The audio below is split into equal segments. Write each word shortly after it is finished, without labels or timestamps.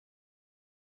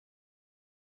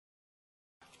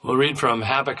We'll read from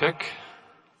Habakkuk,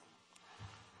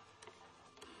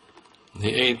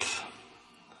 the 8th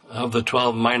of the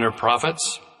 12 minor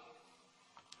prophets,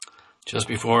 just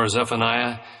before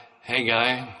Zephaniah,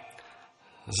 Haggai,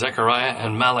 Zechariah,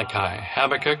 and Malachi.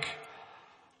 Habakkuk,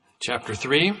 chapter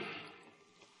 3,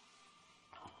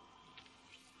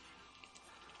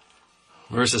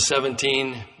 verses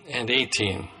 17 and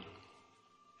 18.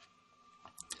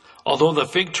 Although the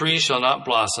fig tree shall not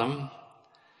blossom,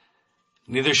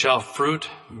 neither shall fruit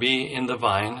be in the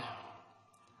vine,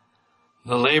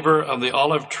 the labor of the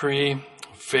olive tree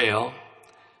fail,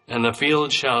 and the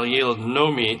field shall yield no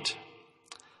meat,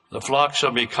 the flock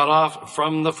shall be cut off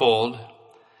from the fold,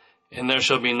 and there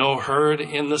shall be no herd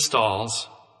in the stalls.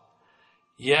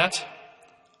 Yet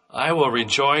I will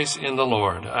rejoice in the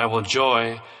Lord. I will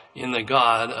joy in the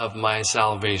God of my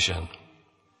salvation.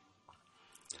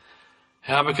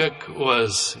 Habakkuk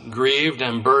was grieved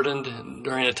and burdened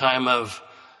during a time of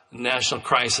national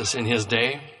crisis in his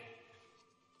day.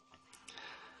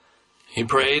 He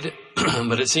prayed,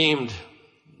 but it seemed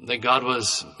that God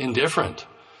was indifferent.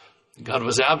 God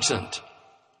was absent.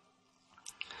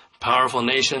 Powerful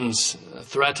nations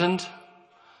threatened.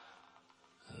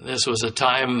 This was a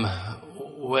time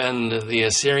when the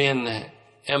Assyrian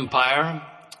Empire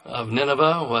of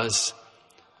Nineveh was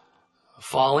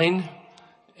falling,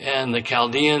 and the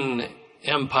Chaldean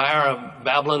Empire of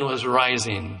Babylon was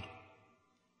rising.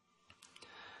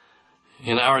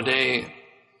 In our day,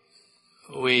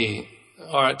 we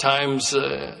are at times,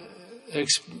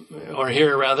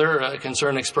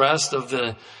 concern expressed of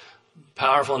the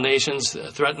powerful nations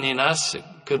threatening us. It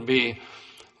could be,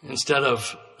 instead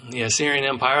of the Assyrian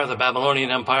Empire, the Babylonian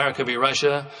Empire, it could be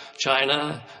Russia,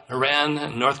 China,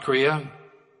 Iran, North Korea.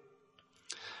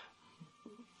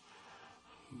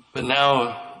 But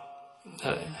now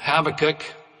Habakkuk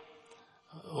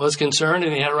was concerned,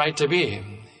 and he had a right to be.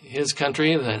 His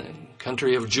country, the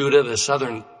country of Judah, the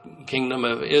southern kingdom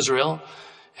of Israel,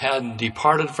 had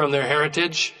departed from their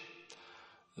heritage.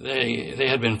 They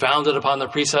had been founded upon the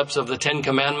precepts of the Ten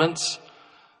Commandments.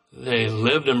 They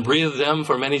lived and breathed them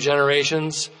for many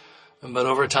generations, but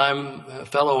over time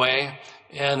fell away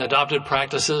and adopted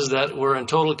practices that were in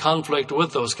total conflict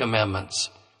with those commandments.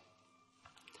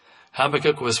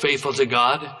 Habakkuk was faithful to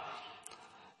God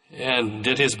and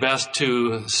did his best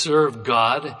to serve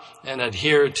God and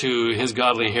adhere to his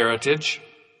godly heritage.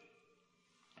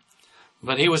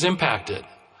 But he was impacted.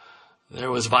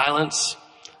 There was violence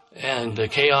and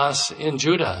chaos in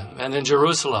Judah and in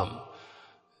Jerusalem.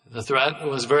 The threat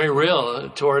was very real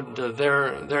toward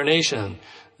their nation.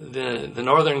 The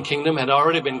northern kingdom had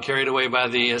already been carried away by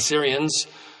the Assyrians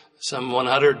some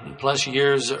 100 plus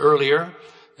years earlier,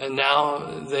 and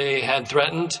now they had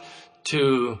threatened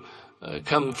to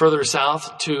come further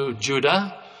south to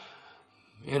Judah.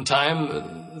 In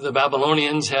time, the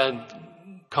Babylonians had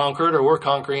conquered or were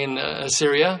conquering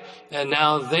Assyria, and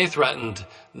now they threatened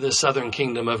the southern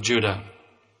kingdom of Judah.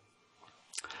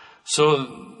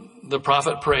 So the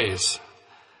prophet prays,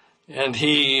 and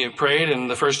he prayed in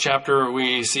the first chapter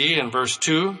we see in verse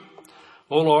 2,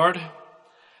 O Lord,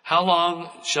 how long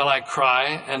shall I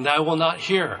cry and thou wilt not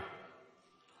hear?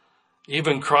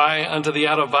 Even cry unto thee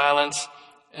out of violence,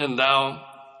 and thou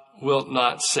wilt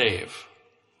not save.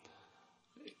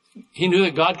 He knew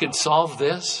that God could solve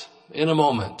this in a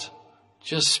moment.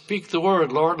 Just speak the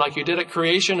word, Lord, like you did at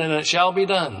creation, and it shall be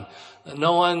done.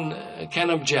 No one can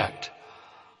object.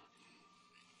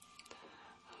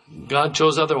 God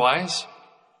chose otherwise,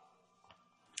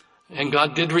 and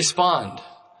God did respond.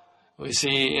 We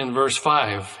see in verse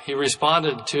 5, he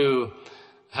responded to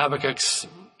Habakkuk's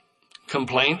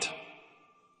complaint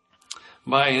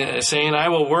by saying, I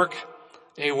will work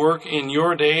a work in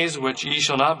your days which ye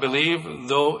shall not believe,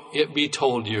 though it be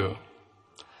told you.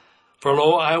 For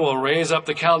lo, I will raise up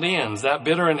the Chaldeans, that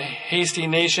bitter and hasty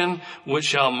nation, which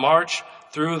shall march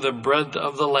through the breadth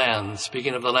of the land,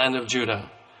 speaking of the land of Judah,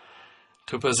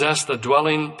 to possess the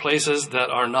dwelling places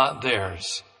that are not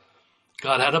theirs.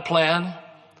 God had a plan.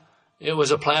 It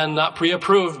was a plan not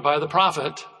pre-approved by the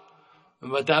prophet,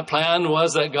 but that plan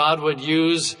was that God would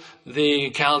use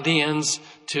the Chaldeans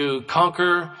to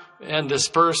conquer and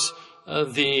disperse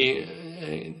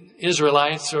the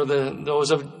Israelites or those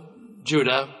of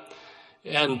Judah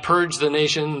and purge the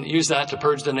nation, use that to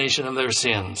purge the nation of their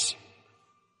sins.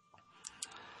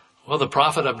 Well, the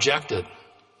prophet objected.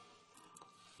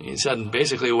 He said,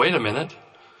 basically, wait a minute.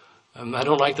 I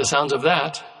don't like the sounds of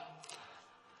that.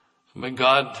 But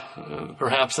God,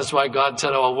 perhaps that's why God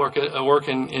said, I will work a work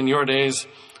in your days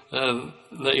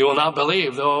that you will not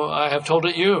believe, though I have told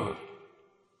it you.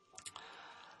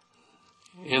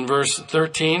 In verse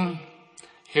 13,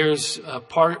 Here's a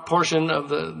portion of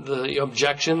the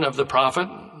objection of the prophet.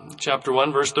 Chapter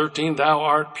 1, verse 13, Thou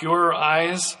art of purer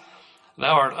eyes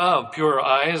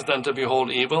than to behold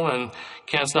evil, and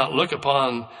canst not look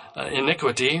upon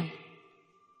iniquity.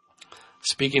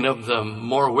 Speaking of the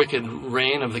more wicked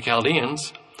reign of the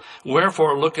Chaldeans.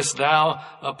 Wherefore lookest thou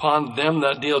upon them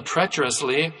that deal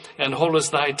treacherously, and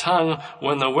holdest thy tongue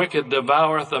when the wicked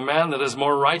devoureth a man that is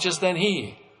more righteous than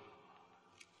he?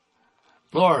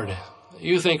 Lord,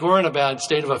 you think we're in a bad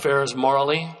state of affairs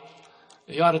morally?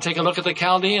 You ought to take a look at the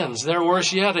Chaldeans. They're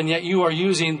worse yet, and yet you are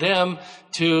using them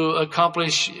to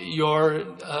accomplish your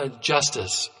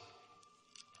justice.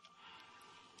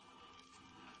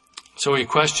 So he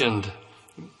questioned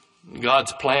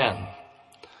God's plan.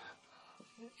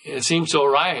 It seemed so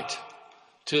right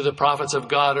to the prophets of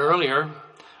God earlier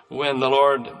when the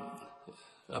Lord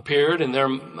appeared in their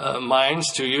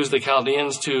minds to use the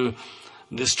Chaldeans to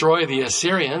destroy the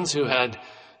Assyrians who had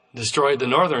destroyed the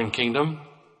northern kingdom.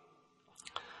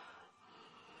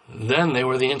 Then they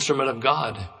were the instrument of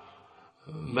God.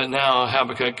 But now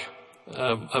Habakkuk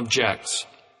objects.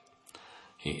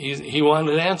 He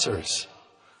wanted answers.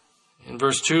 In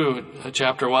verse 2,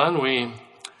 chapter 1, we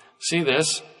see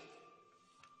this.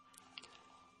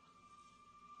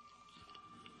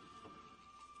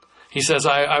 He says,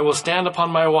 I will stand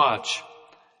upon my watch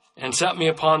and set me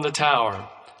upon the tower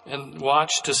and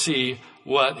watch to see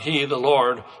what he, the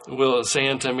Lord, will say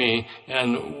unto me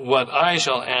and what I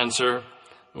shall answer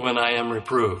when I am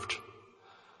reproved.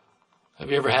 Have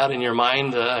you ever had in your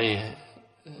mind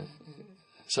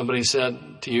somebody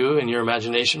said to you in your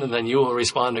imagination, and then you will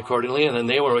respond accordingly, and then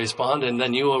they will respond, and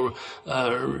then you will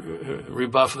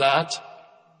rebuff that?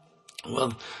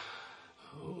 Well,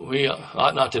 we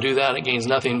ought not to do that. It gains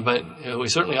nothing, but we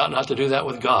certainly ought not to do that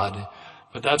with God.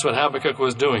 But that's what Habakkuk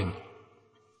was doing.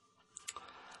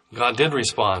 God did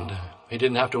respond. He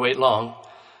didn't have to wait long.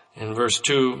 In verse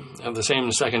 2 of the same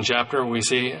second chapter, we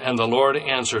see, And the Lord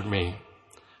answered me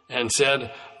and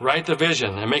said, Write the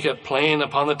vision and make it plain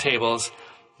upon the tables,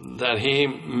 that he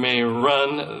may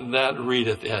run that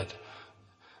readeth it.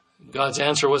 God's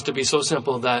answer was to be so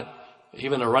simple that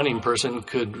even a running person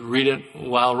could read it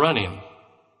while running.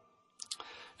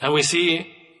 And we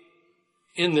see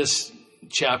in this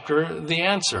chapter the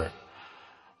answer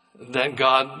that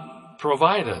God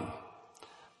provided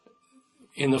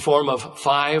in the form of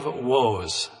 5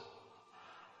 woes.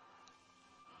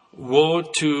 Woe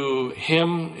to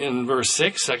him in verse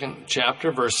 6, second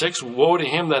chapter, verse 6. Woe to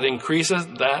him that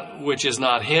increaseth that which is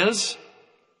not his.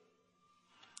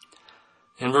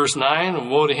 In verse 9,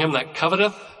 woe to him that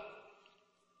coveteth.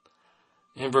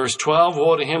 In verse 12,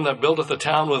 woe to him that buildeth a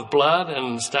town with blood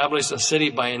and establisheth a city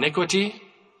by iniquity.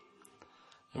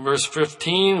 In verse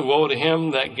 15, woe to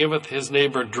him that giveth his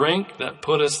neighbor drink, that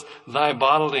putteth thy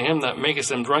bottle to him that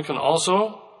maketh him drunken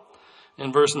also.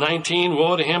 In verse 19,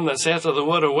 woe to him that saith to the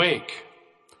wood, Awake.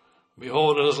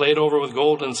 Behold, it is laid over with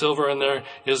gold and silver, and there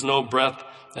is no breath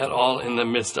at all in the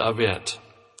midst of it.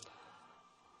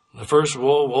 The first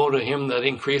woe, woe to him that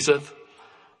increaseth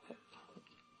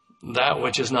that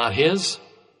which is not his.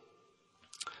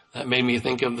 That made me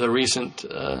think of the recent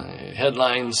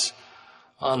headlines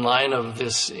online of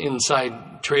this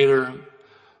inside trader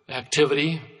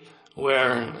activity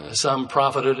where some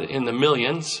profited in the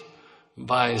millions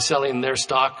by selling their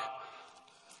stock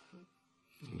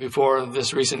before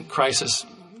this recent crisis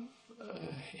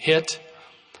hit,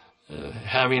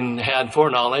 having had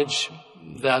foreknowledge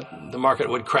that the market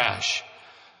would crash.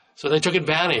 So they took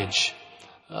advantage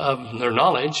of their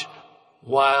knowledge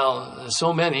while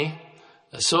so many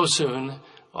so soon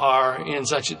are in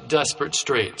such desperate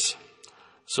straits.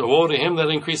 So woe to him that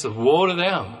increaseth, woe to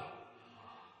them.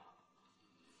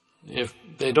 If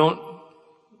they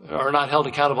are not held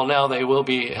accountable now, they will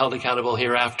be held accountable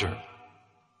hereafter.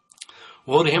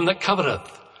 Woe to him that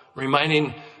coveteth,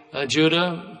 reminding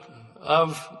Judah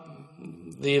of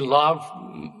the law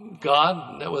of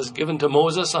God that was given to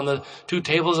Moses on the 2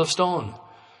 tables of stone.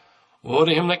 Woe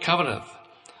to him that coveteth.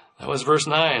 That was verse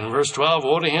 9. Verse 12,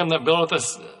 woe to him that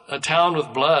buildeth a town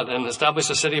with blood and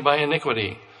establisheth a city by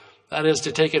iniquity. That is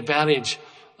to take advantage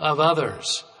of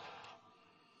others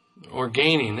or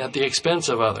gaining at the expense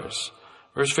of others.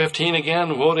 Verse 15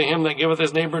 again, woe to him that giveth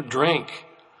his neighbor drink,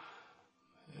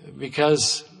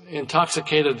 because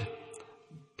intoxicated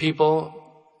people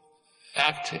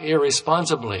act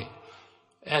irresponsibly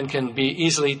and can be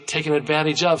easily taken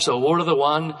advantage of. So woe to the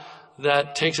one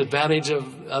that takes advantage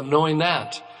of knowing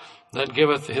that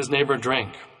giveth his neighbor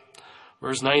drink.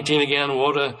 Verse 19 again,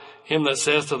 woe to him that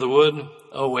saith to the wood,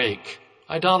 Awake.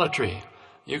 Idolatry.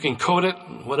 You can coat it,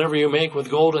 whatever you make, with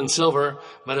gold and silver,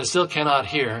 but it still cannot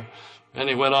hear. And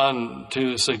he went on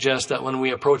to suggest that when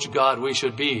we approach God, we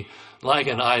should be like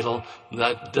an idol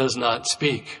that does not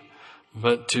speak,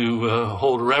 but to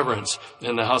hold reverence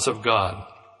in the house of God.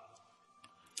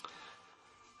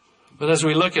 But as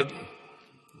we look at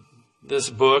this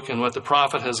book and what the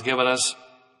prophet has given us,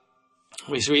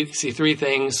 we see three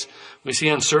things. We see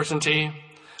uncertainty,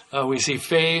 we see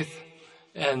faith,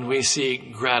 and we see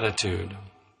gratitude.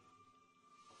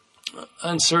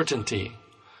 Uncertainty.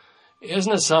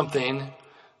 Isn't it something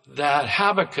that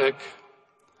Habakkuk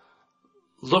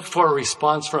looked for a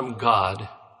response from God,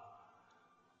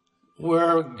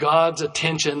 where God's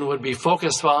attention would be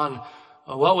focused on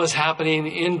what was happening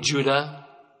in Judah,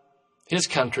 his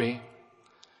country,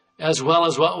 as well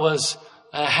as what was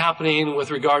happening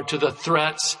with regard to the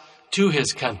threats to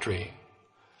his country.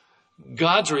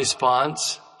 God's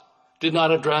response did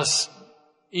not address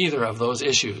either of those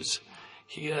issues.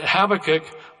 Habakkuk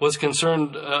was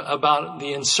concerned about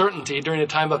the uncertainty during a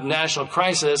time of national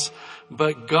crisis,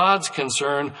 but God's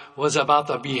concern was about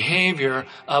the behavior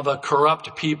of a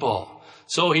corrupt people.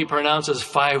 So he pronounces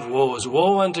 5 woes.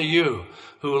 Woe unto you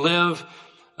who live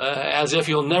as if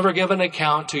you'll never give an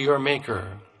account to your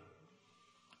Maker.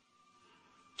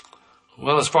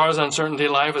 Well, as far as uncertainty,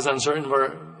 life is uncertain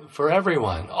for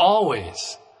everyone,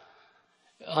 always.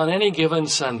 On any given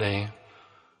Sunday,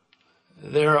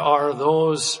 there are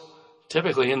those,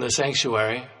 typically in the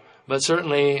sanctuary, but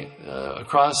certainly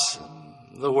across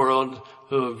the world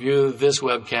who view this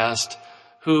webcast,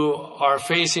 who are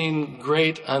facing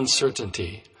great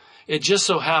uncertainty. It just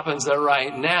so happens that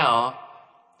right now,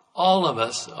 all of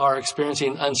us are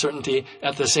experiencing uncertainty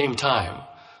at the same time.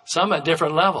 Some at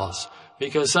different levels,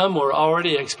 because some were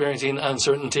already experiencing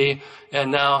uncertainty,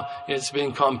 and now it's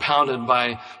being compounded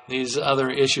by these other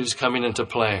issues coming into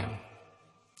play.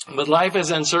 But life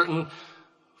is uncertain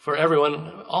for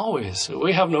everyone always.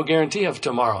 We have no guarantee of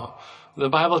tomorrow. The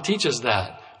Bible teaches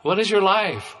that. What is your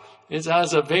life? It's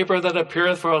as a vapor that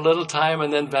appeareth for a little time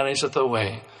and then vanisheth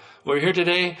away. We're here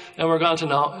today and we're gone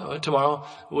tomorrow.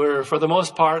 We're, for the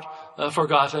most part,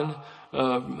 forgotten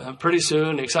pretty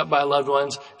soon, except by loved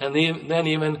ones. And then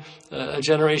even a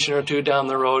generation or two down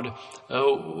the road,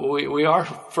 we are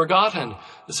forgotten.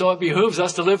 So it behooves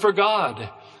us to live for God,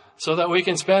 so that we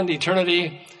can spend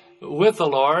eternity with the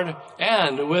Lord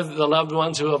and with the loved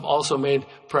ones who have also made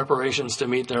preparations to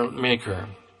meet their Maker.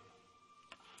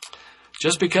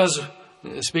 Just because,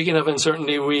 speaking of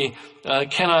uncertainty, we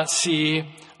cannot see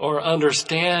or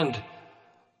understand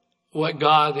what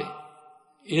God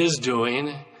is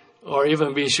doing, or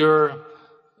even be sure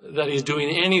that He's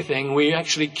doing anything, we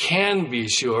actually can be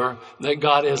sure that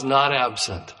God is not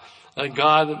absent.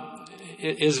 God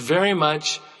is very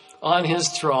much on His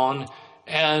throne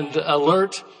and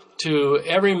alert to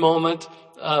every moment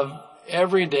of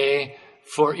every day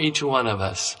for each one of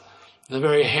us. The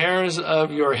very hairs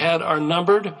of your head are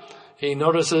numbered. He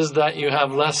notices that you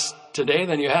have less today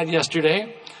than you had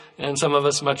yesterday, and some of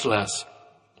us much less.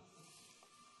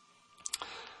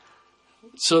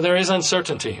 So there is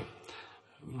uncertainty,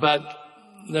 but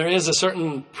there is a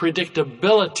certain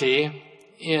predictability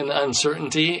in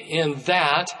uncertainty, in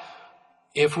that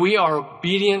if we are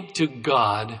obedient to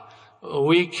God,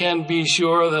 we can be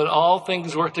sure that all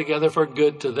things work together for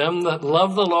good to them that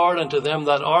love the Lord and to them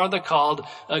that are the called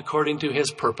according to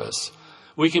His purpose.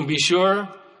 We can be sure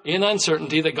in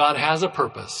uncertainty that God has a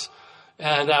purpose,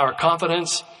 and our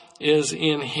confidence is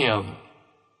in Him.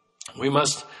 We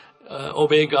must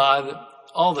obey God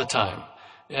all the time,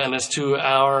 and it's to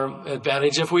our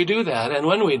advantage if we do that. And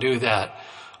when we do that,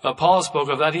 Paul spoke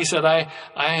of that. He said,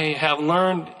 I have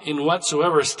learned in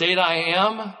whatsoever state I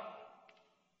am,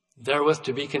 therewith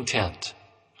to be content.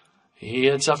 He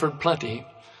had suffered plenty,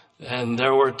 and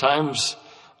there were times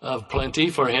of plenty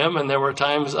for him, and there were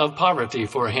times of poverty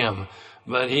for him.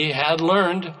 But he had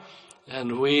learned,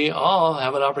 and we all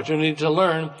have an opportunity to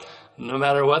learn, no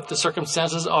matter what the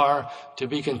circumstances are, to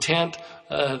be content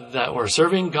that we're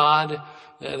serving God,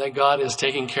 that God is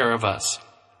taking care of us.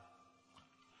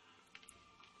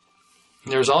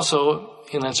 There's also,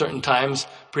 in uncertain times,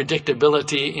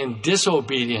 predictability in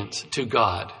disobedience to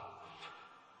God.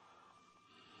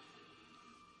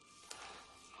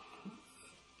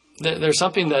 There's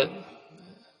something that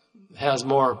has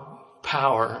more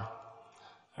power,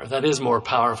 or that is more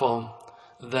powerful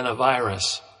than a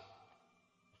virus,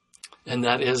 and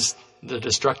that is the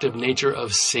destructive nature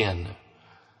of sin.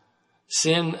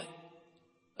 Sin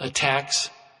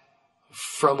attacks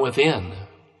from within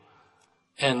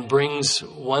and brings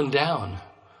one down.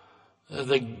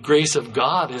 The grace of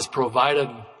God is provided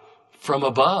from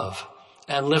above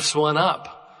and lifts one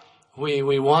up.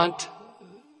 We want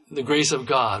the grace of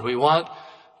God. We want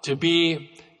to be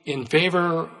in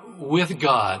favor with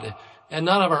God and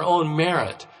not of our own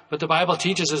merit. But the Bible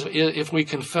teaches us if we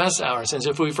confess our sins,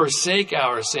 if we forsake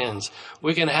our sins,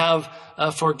 we can have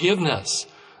forgiveness.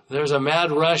 There's a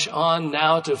mad rush on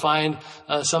now to find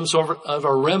some sort of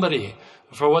a remedy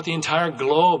for what the entire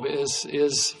globe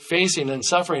is facing and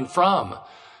suffering from.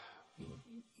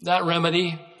 That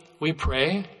remedy, we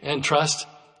pray and trust,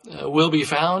 will be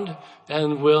found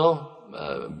and will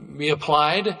be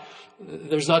applied.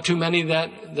 There's not too many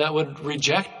that would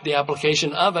reject the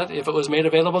application of it if it was made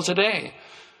available today.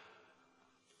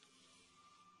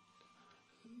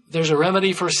 There's a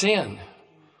remedy for sin.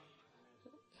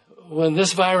 When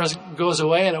this virus goes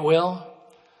away, and it will,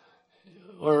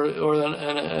 or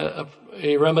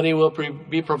a remedy will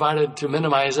be provided to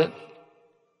minimize it,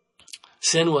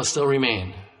 sin will still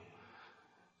remain.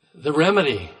 The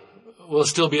remedy will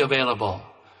still be available.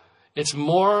 It's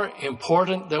more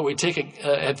important that we take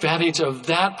advantage of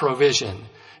that provision.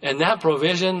 And that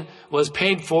provision was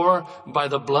paid for by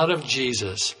the blood of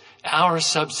Jesus, our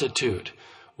substitute.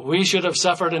 We should have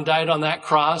suffered and died on that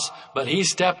cross, but he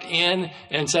stepped in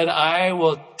and said, I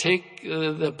will take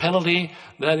the penalty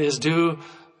that is due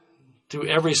to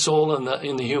every soul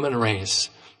in the human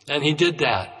race. And he did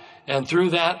that. And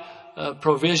through that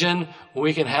provision,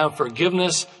 we can have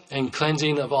forgiveness and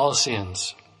cleansing of all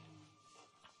sins.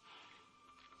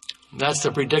 That's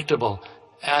the predictable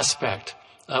aspect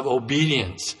of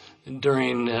obedience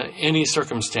during any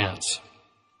circumstance.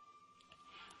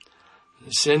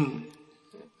 Sin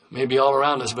may be all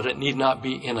around us, but it need not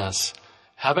be in us.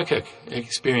 Habakkuk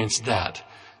experienced that.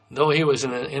 Though he was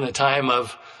in a time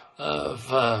of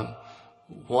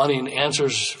wanting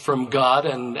answers from God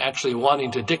and actually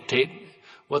wanting to dictate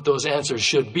what those answers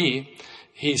should be,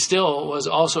 he still was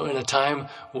also in a time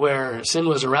where sin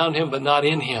was around him, but not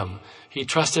in him. He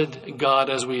trusted God,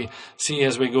 as we see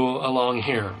as we go along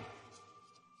here.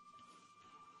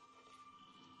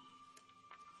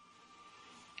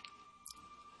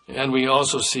 And we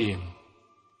also see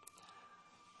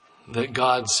that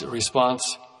God's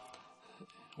response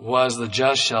was, the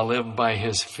just shall live by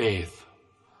his faith.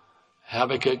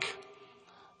 Habakkuk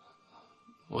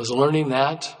was learning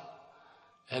that,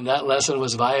 and that lesson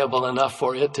was valuable enough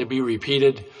for it to be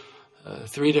repeated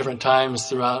 3 different times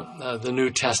throughout the New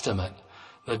Testament.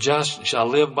 The just shall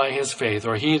live by his faith,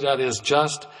 or he that is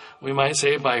just, we might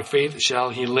say, by faith shall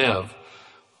he live.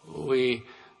 We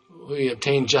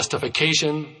obtain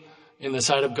justification in the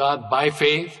sight of God by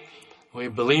faith. We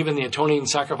believe in the atoning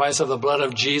sacrifice of the blood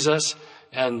of Jesus,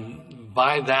 and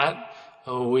by that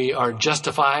we are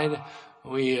justified.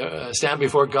 We stand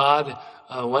before God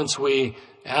once we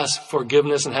ask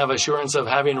forgiveness and have assurance of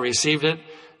having received it,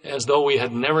 as though we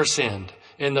had never sinned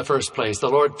in the first place. The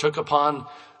Lord took upon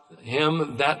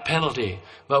him that penalty,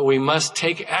 but we must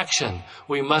take action.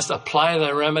 We must apply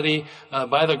the remedy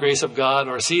by the grace of God,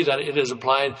 or see that it is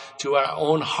applied to our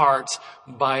own hearts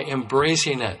by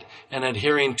embracing it and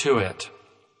adhering to it.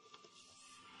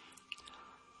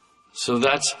 So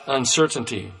that's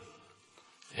uncertainty.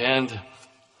 And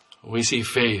we see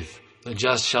faith. The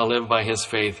just shall live by his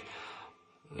faith.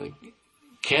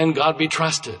 Can God be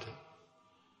trusted?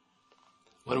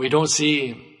 When we don't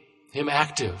see him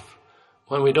active,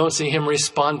 when we don't see him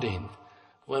responding,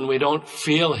 when we don't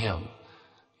feel him,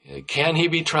 can he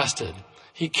be trusted?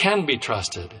 He can be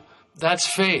trusted. That's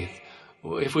faith.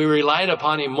 If we relied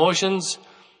upon emotions,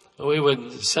 we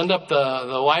would send up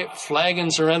the white flag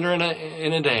and surrender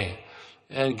in a day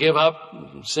and give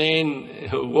up, saying,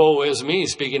 woe is me,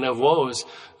 speaking of woes,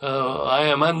 I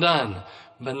am undone.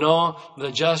 But no,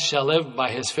 the just shall live by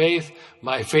his faith.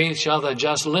 By faith shall the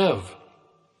just live.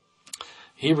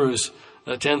 Hebrews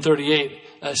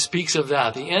 10:38 speaks of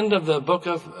that. The end of the book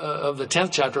of the 10th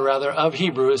chapter, of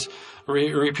Hebrews,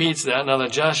 repeats that. Now the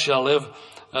just shall live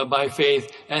by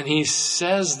faith. And he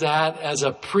says that as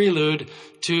a prelude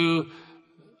to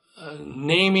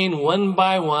naming one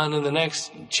by one in the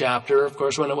next chapter. Of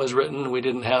course, when it was written, we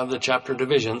didn't have the chapter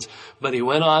divisions, but he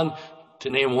went on to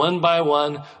name one by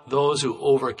one those who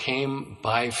overcame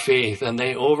by faith. And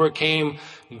they overcame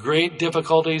great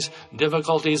difficulties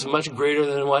much greater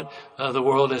than what the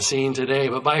world has seen today.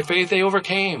 But by faith they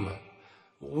overcame.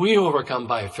 We overcome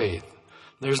by faith.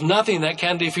 There's nothing that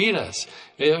can defeat us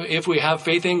if we have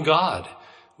faith in God.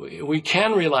 We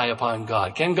can rely upon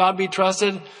God. Can God be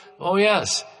trusted? Oh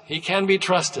yes, he can be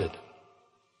trusted.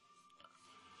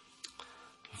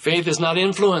 Faith is not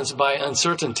influenced by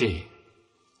uncertainty.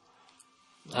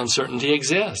 Uncertainty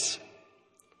exists,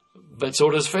 but so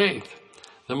does faith.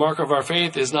 The mark of our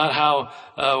faith is not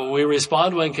how we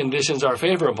respond when conditions are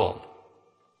favorable.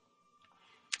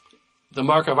 The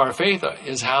mark of our faith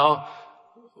is how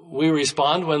we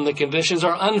respond when the conditions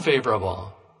are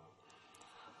unfavorable.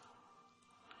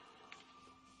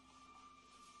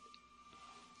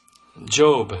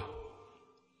 Job,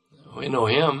 we know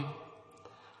him.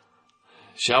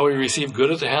 Shall we receive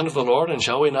good at the hand of the Lord, and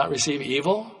shall we not receive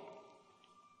evil?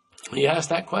 He asked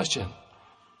that question.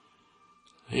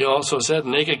 He also said,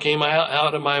 naked came I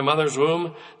out of my mother's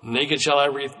womb, naked shall I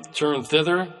return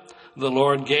thither. The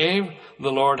Lord gave,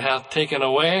 the Lord hath taken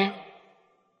away.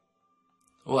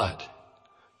 What?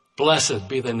 Blessed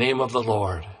be the name of the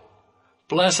Lord.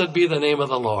 Blessed be the name of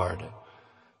the Lord.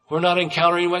 We're not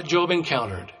encountering what Job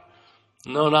encountered.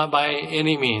 No, not by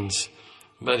any means.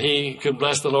 But he could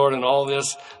bless the Lord in all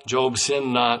this. Job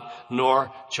sinned not,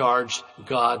 nor charged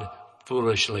God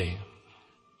foolishly.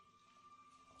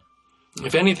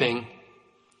 If anything,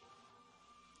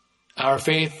 our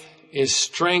faith is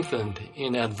strengthened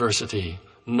in adversity,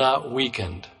 not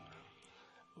weakened.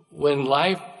 When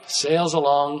life sails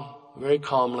along very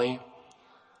calmly,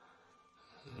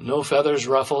 no feathers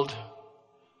ruffled,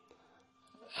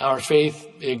 our faith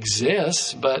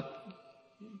exists, but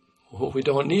we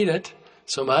don't need it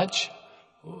so much.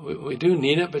 We do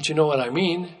need it, but you know what I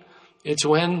mean. It's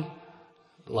when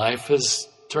life is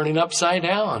turning upside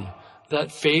down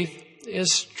that faith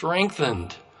is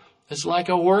strengthened. It's like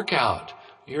a workout.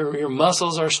 Your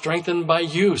muscles are strengthened by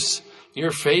use.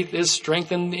 Your faith is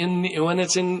strengthened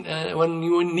when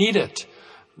you need it,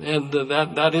 and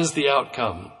that is the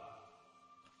outcome.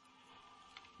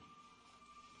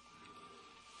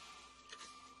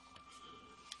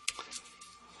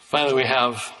 Finally, we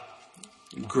have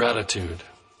gratitude.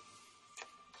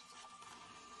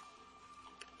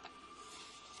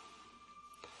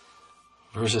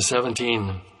 Verse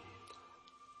 17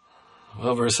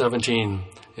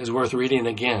 is worth reading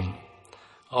again.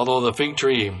 Although the fig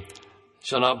tree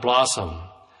shall not blossom,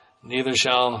 neither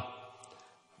shall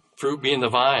fruit be in the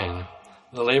vine,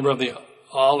 the labor of the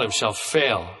olive shall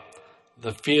fail,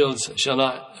 the fields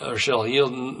shall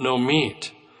yield no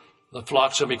meat, the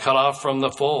flock shall be cut off from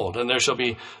the fold, and there shall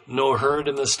be no herd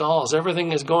in the stalls.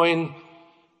 Everything is going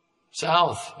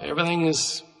south. Everything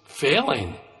is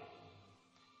failing.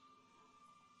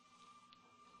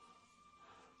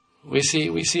 We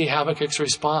see Habakkuk's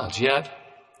response. Yet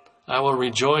I will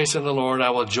rejoice in the Lord. I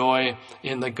will joy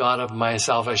in the God of my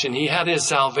salvation. He had his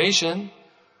salvation.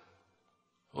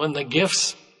 When the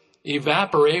gifts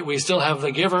evaporate, we still have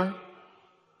the giver.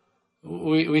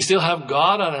 We still have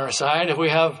God on our side. If we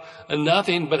have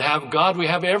nothing but have God, we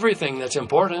have everything that's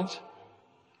important.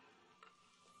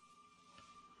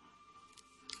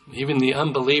 Even the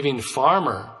unbelieving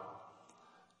farmer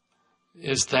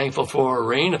is thankful for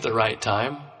rain at the right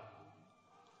time.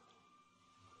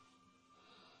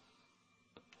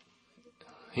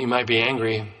 He might be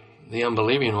angry, the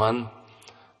unbelieving one,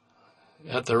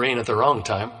 at the rain at the wrong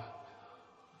time.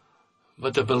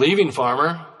 But the believing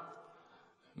farmer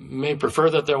may prefer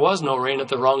that there was no rain at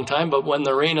the wrong time, but when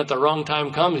the rain at the wrong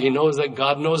time comes, he knows that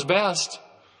God knows best.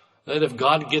 That if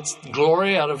God gets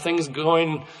glory out of things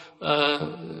going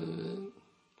the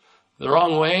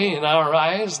wrong way in our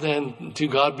eyes, then to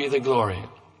God be the glory.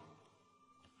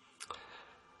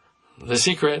 The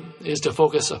secret is to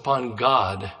focus upon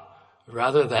God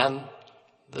rather than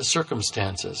the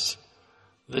circumstances.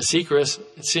 The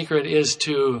secret is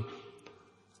to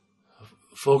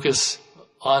focus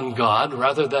on God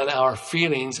rather than our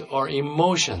feelings or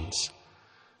emotions.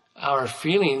 Our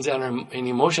feelings and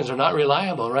emotions are not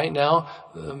reliable. Right now,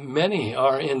 many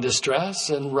are in distress,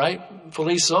 and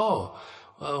rightfully so.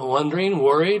 Wondering,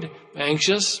 worried,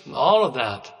 anxious, all of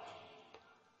that.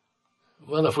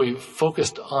 Well, if we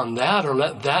focused on that or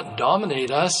let that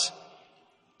dominate us,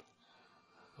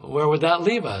 where would that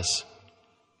leave us?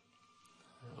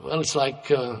 Well, it's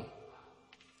like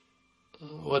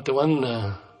what the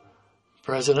one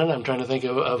president, I'm trying to think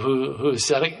of who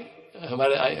said it.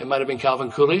 It might have been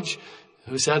Calvin Coolidge,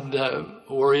 who said,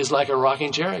 worry is like a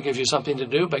rocking chair. It gives you something to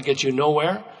do, but gets you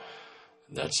nowhere.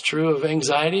 That's true of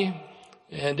anxiety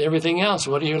and everything else.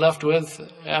 What are you left with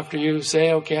after you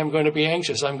say, okay, I'm going to be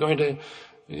anxious. I'm going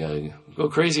to go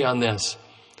crazy on this.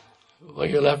 Well,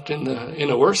 you're left in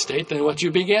a worse state than what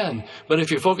you began. But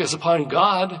if you focus upon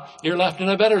God, you're left in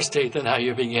a better state than how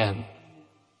you began.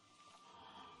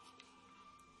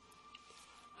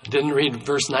 I didn't read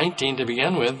verse 19 to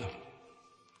begin with.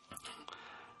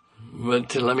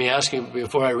 But let me ask you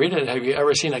before I read it, have you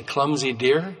ever seen a clumsy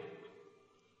deer?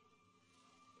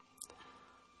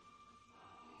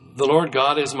 The Lord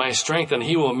God is my strength, and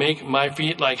he will make my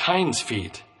feet like hinds'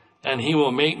 feet, and he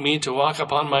will make me to walk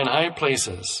upon mine high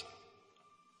places.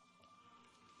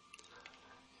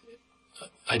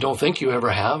 I don't think you ever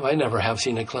have. I never have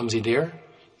seen a clumsy deer.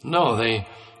 No, they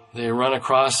They run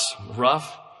across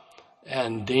rough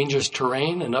and dangerous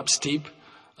terrain and up steep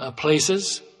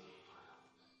places.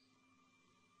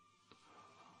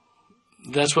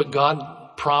 That's what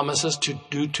God promises to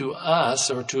do to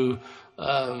us, or to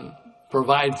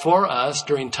provide for us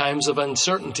during times of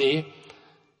uncertainty,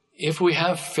 if we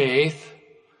have faith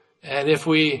and if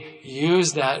we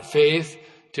use that faith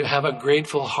to have a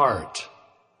grateful heart.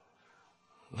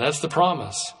 That's the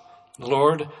promise. The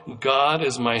Lord God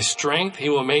is my strength. He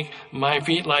will make my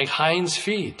feet like hinds'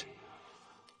 feet.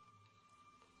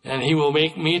 And he will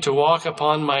make me to walk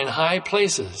upon mine high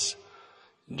places.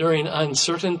 During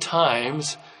uncertain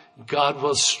times, God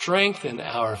will strengthen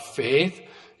our faith.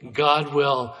 God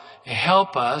will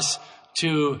help us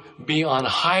to be on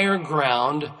higher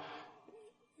ground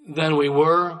than we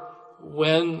were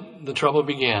when the trouble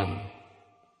began.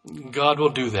 God will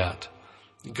do that.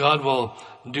 God will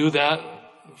do that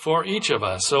for each of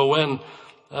us. So when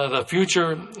the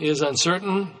future is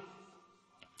uncertain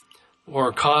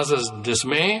or causes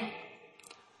dismay,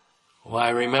 why,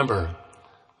 remember,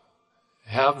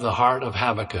 have the heart of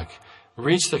Habakkuk.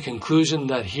 Reach the conclusion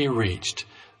that he reached.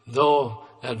 Though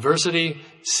adversity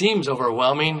seems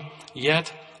overwhelming,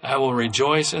 yet I will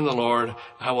rejoice in the Lord.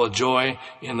 I will joy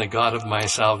in the God of my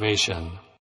salvation.